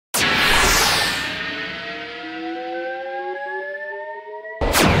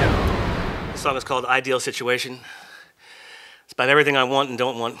song is called Ideal Situation. It's about everything I want and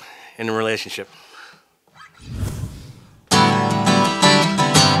don't want in a relationship.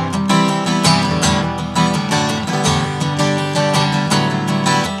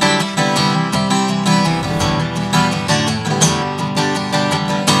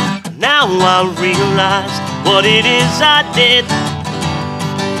 Now I realize what it is I did.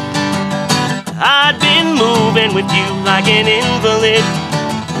 I'd been moving with you like an invalid.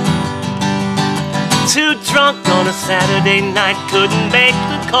 Too drunk on a Saturday night, couldn't make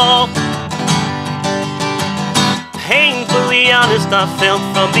the call. Painfully honest, I felt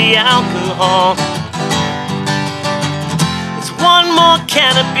from the alcohol. It's one more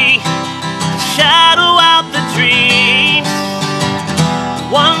canopy to shadow out the dreams.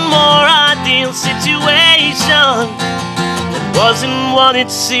 One more ideal situation that wasn't what it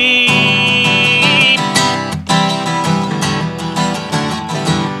seemed.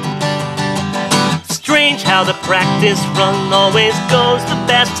 Strange how the practice run always goes the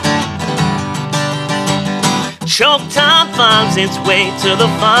best. Choke time finds its way to the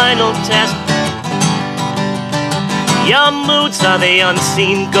final test. Your moods are the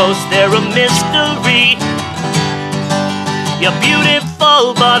unseen ghosts, they're a mystery. You're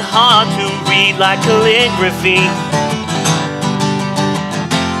beautiful but hard to read like calligraphy.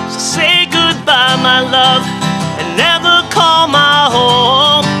 So say goodbye, my love, and never call my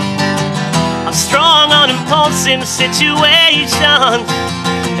home. I'm strong on impulsive situations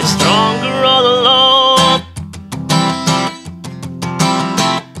and stronger all alone.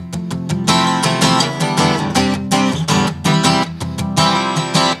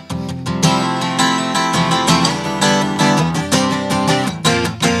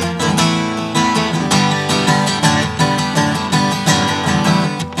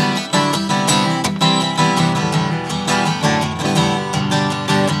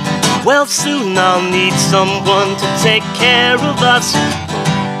 Well, soon I'll need someone to take care of us,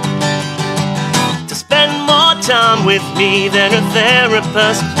 to spend more time with me than a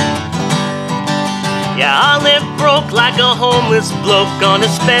therapist. Yeah, I live broke like a homeless bloke on a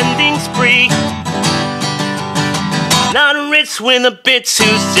spending spree. Not rich with a bitch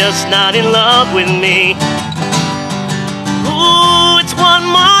who's just not in love with me. Ooh, it's one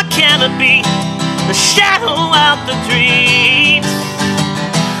more canopy to shadow out the dreams.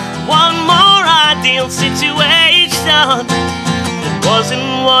 One more ideal situation that wasn't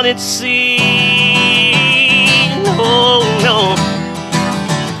what it seemed. Oh no.